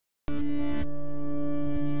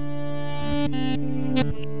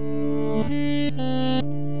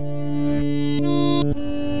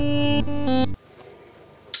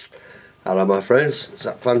Hello my friends, it's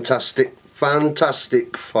that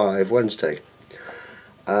fantastic 5 Wednesday.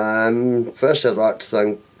 First I'd like to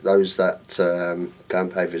thank those that go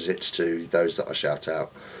and pay visits to those that I shout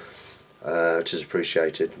out. It is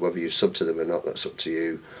appreciated. Whether you sub to them or not, that's up to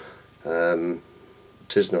you.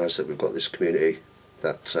 It is nice that we've got this community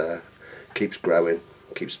that keeps growing,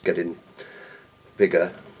 keeps getting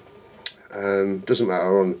bigger. Doesn't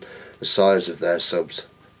matter on the size of their subs.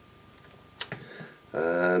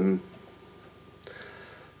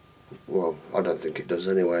 Well, I don't think it does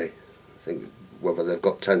anyway. I think whether they've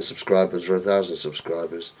got 10 subscribers or 1,000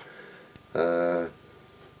 subscribers, a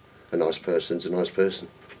nice person's a nice person.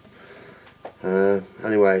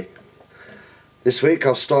 Anyway, this week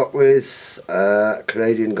I'll start with a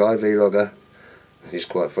Canadian guy, vlogger. He's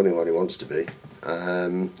quite funny when he wants to be,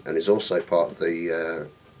 and he's also part of the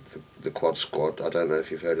Quad Squad. I don't know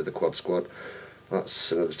if you've heard of the Quad Squad.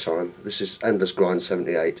 That's another time. This is Endless Grind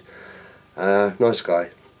 78. Nice guy.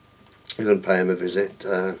 You're going to pay him a visit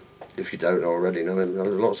if you don't already know him.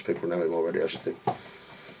 Lots of people know him already, I should think.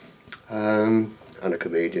 And a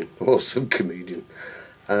comedian, awesome comedian.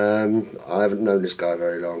 I haven't known this guy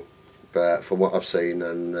very long, but from what I've seen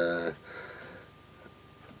and the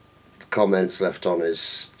comments left on his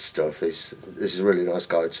stuff, this is a really nice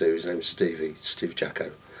guy too. His name's Steve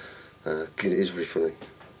Jacko. He's very funny.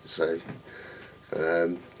 So,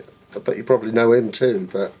 but you probably know him too,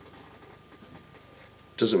 but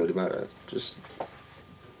doesn't really matter. Just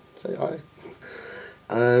say hi.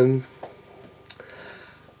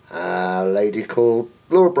 A lady called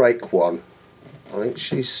Laura Break One. I think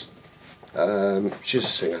she's a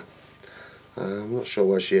singer. I'm not sure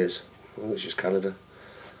where she is. I think she's Canada.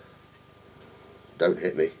 Don't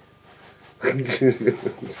hit me.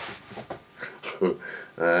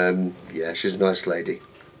 Yeah, she's a nice lady.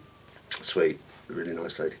 Sweet, really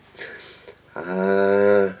nice lady.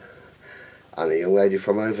 And a young lady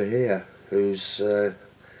from over here who's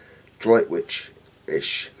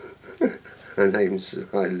Droitwich-ish. Her name's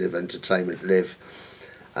I Live Entertainment Live.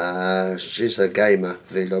 She's a gamer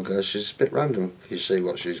vlogger. She's a bit random if you see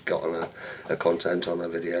what she's got on her content on her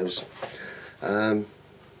videos.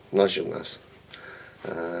 Nice young lass.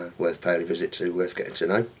 Worth paying a visit to, worth getting to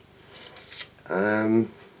know.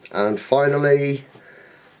 And finally,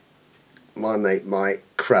 my mate Mike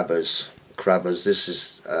Crabbers. This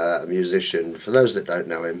is a musician. For those that don't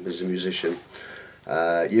know him, he's a musician.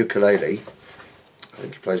 Ukulele. I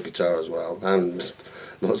think he plays guitar as well, and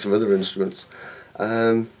lots of other instruments.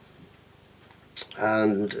 And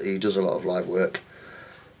he does a lot of live work,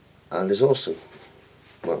 and he's awesome.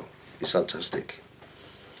 Well, he's fantastic.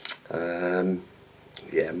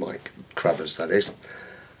 Yeah, Mike Crabbers, that is.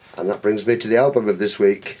 And that brings me to the album of this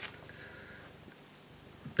week.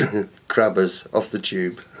 Crabbers Off the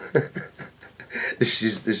Tube. This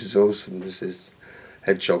is awesome. This is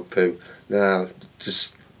hedgehog poo. Now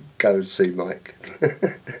just go and see Mike.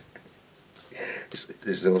 This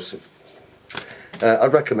is awesome.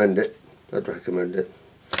 I'd recommend it. But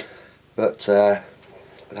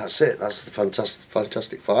that's it. That's the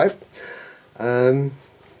fantastic 5.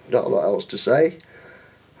 Not a lot else to say.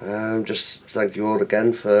 Just thank you all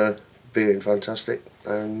again for being fantastic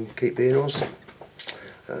and keep being awesome.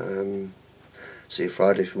 See you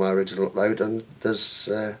Friday for my original upload, and there's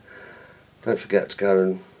don't forget to go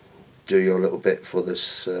and do your little bit for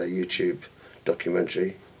this YouTube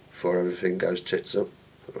documentary before everything goes tits up.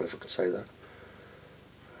 I don't know if I can say that.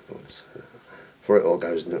 I don't want to say that. Before it all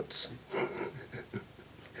goes nuts.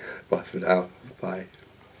 Bye for now. Bye.